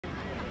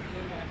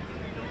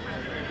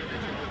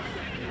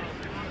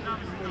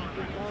To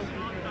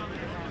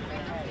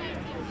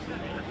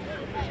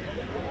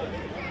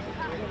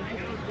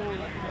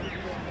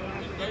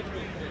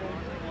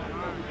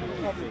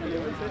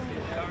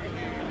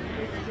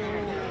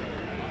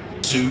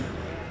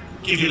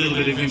give you a little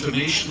bit of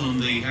information on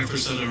the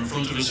heifers that are in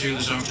front of us here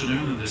this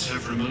afternoon in this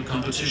heifer milk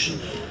competition.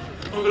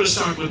 We're going to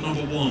start with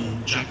number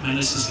 1. Jack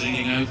Menace is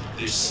leading out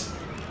this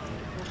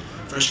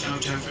fresh cow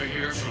heifer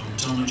here from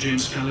Tom and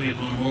James Kelly at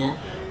Monamore.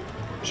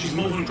 She's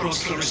moving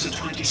across colours at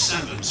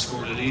 27,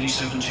 scored at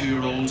 87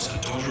 2-year-olds, a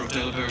daughter of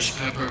Delabert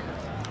Pepper.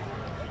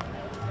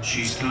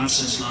 She's classed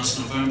since last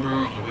November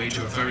on her way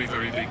to a very,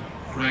 very big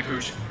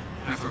record.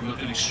 Heifer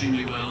milking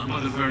extremely well and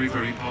by the very,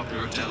 very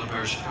popular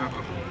Delabert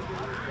Pepper.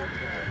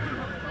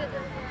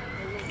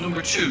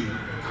 Number 2,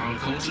 Carl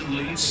Colton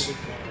leads.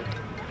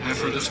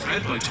 Heifer that's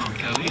bred by Tom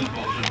Kelly and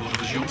bought in one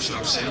of his young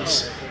stock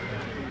sales.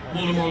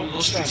 Monamore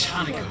Lustrees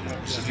Haniko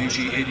is a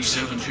VG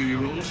 87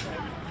 2-year-old.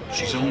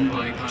 She's owned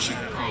by Patrick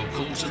Carl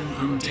Colton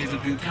and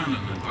David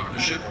Buchanan in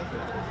partnership.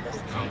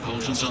 Carl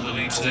Colton's on the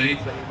lead today.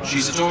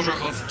 She's a daughter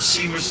of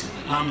Seamers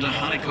Lambda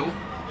Haniko.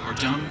 Her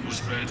dam was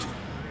bred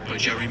by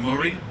Jerry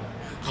Murray.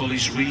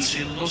 Cully's Real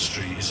Seal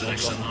Lustree is an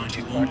excellent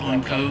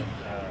 91-pound cow.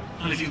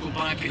 And if you go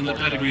back in the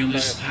pedigree on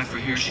this heifer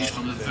here, she's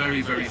from the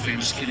very, very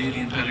famous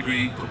Canadian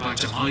pedigree. Go back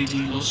to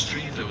Idee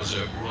Lustree, there was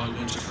a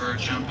RWF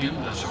Champion,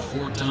 that's her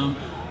 4th dam.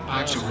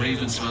 Back to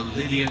Ravenswell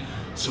Lydia,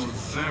 so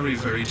very,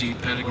 very deep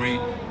pedigree.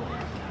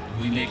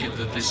 We make it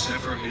that this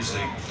heifer is the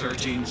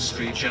 13th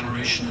straight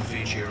generation of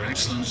VGR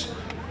Excellence.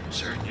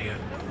 Certainly a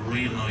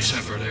real nice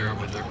heifer there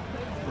with her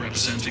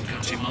representing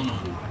County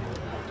Monaghan.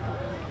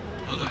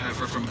 Other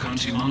heifer from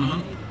County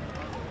Monaghan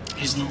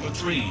is number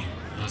 3.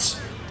 That's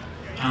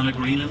Anna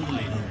Greenan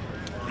leading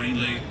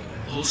Greenlay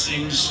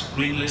Holsteins,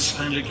 Greenlay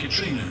Splendid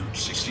Katrina,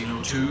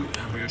 1602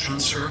 embryo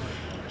transfer.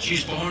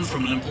 She's born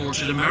from an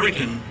imported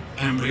American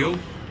embryo.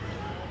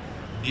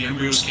 The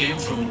embryos came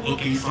from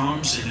Lucky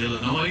Farms in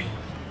Illinois.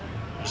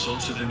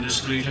 Resulted in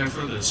this great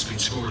heifer that's been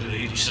scored at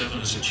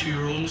 87 as a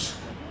 2-year-old.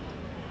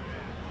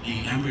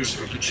 The embryos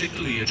are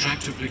particularly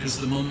attractive because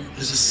the mum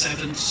is a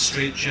 7th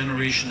straight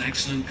generation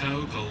excellent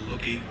cow called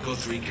Lucky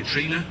Guthrie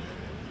Katrina.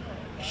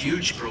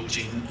 Huge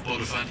protein,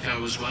 butterfat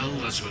cow as well.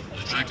 That's what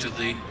attracted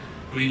the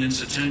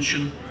Greenland's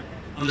attention.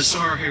 And the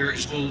sire here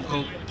is a bull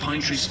called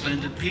Pine Tree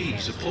Splendid P.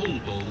 He's a pole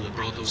bull that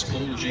brought those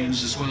pole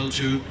genes as well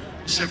too.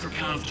 This heifer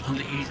calved on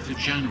the 8th of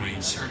January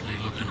and certainly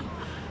looking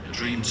a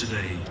dream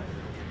today.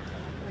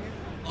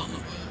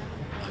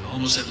 I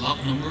almost said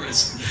lot number,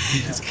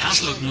 it's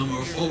catalogue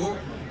number 4.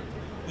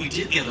 We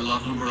did get a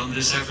lot number on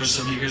this heifer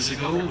some years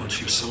ago when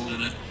she was sold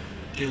in a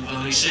Dale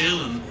Valley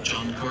sale, and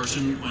John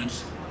Curtin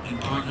went in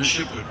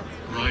partnership with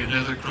Ryan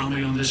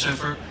Abercrombie on this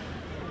heifer.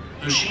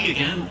 Now she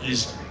again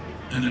is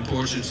an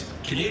imported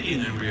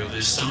Canadian embryo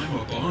this time,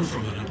 or born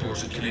from an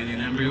imported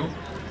Canadian embryo.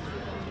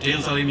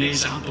 Dale Valley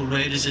Maze Apple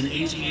Red is an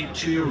 88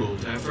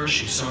 2-year-old heifer.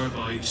 She's sired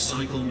by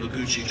Cycle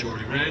Noguchi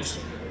Geordie Red.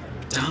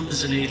 Dam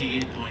is an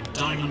 88-point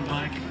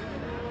Diamondback.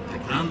 The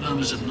Grand Dam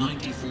is a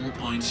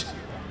 94-point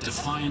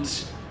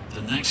Defiance.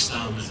 The next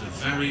dam is the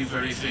very,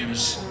 very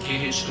famous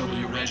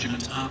KHW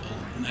Regiment Apple.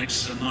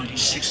 Next is a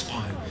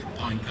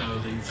 96-point cow,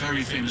 the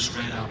very famous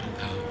Red Apple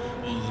cow.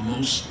 One of the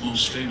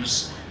most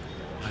famous,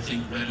 I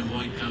think, red and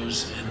white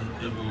cows in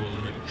the world,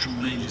 and a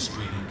tremendous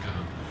breeding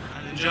cow.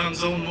 And in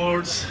John's own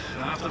words,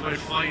 after about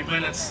 5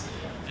 minutes,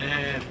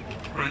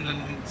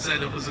 Brendan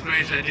said it was a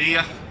great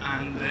idea,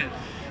 and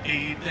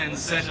he then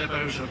set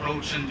about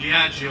approaching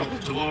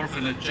Diageo to work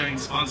on a joint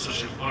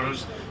sponsorship for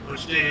it,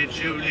 which they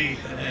duly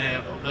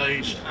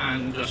obliged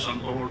and got on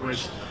board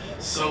with.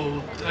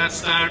 So that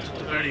started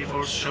the very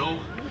first show.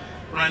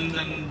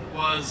 Brendan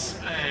was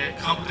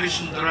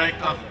competition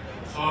director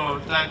for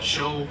that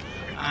show,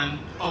 and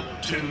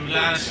up to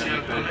last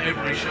year done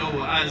every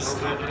show as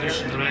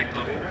competition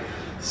director.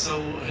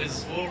 So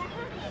his work,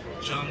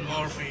 John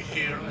Murphy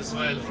here as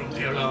well from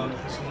Tyrone,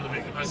 who's going to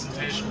make a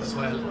presentation as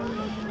well.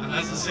 And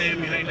as I say,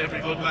 behind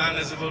every good man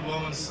is a good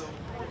woman. So.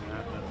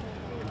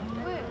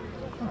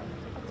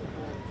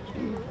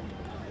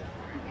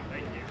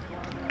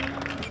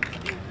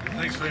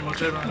 Thanks very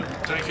much, everyone.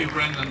 Thank you,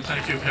 Brendan.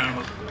 Thank you,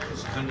 Carmel.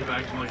 Just hand it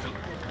back to Michael.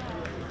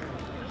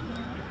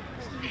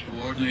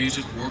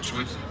 Coordinated, worked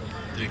with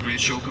the great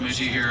show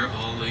committee here,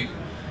 all the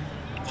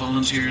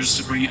volunteers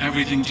to bring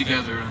everything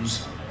together, and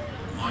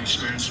my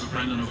experience with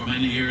Brendan over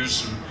many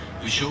years, and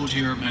we showed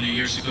here many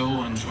years ago,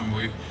 and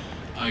when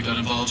I got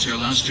involved here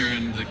last year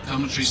in the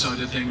commentary side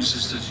of things,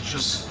 is that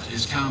just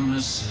his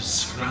calmness,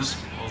 his grasp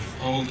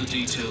of all the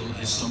detail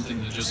is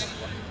something that just,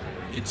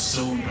 it's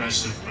so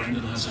impressive.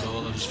 Brendan has it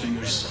all at his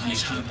fingers, and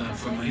he's had that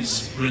from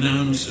his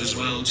renowned as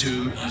well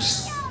too,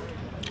 as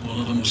one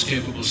of the most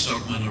capable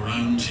stockmen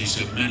around. He's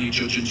got many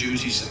judging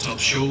duties at top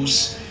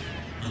shows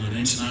on an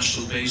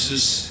international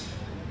basis.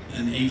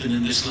 And even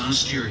in this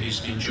last year, he's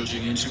been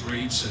judging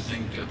interbreeds, I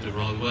think, at the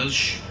Royal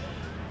Welsh,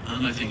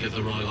 and I think at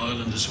the Royal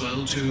Island as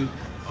well too,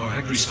 or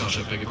Agri-Scot,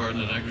 I beg your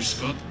pardon, at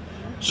Agri-Scot.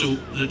 So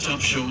the top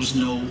shows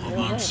know of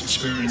Mark's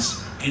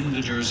experience in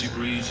the Jersey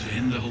breed,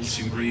 in the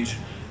Holstein breed,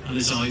 and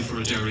his eye for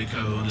a dairy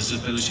cow and his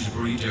ability to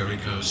breed dairy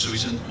cows, so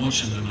he's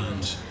much in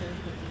demand.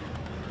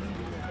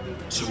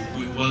 So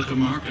we welcome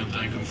Mark and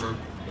thank him for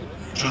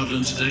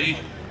travelling today.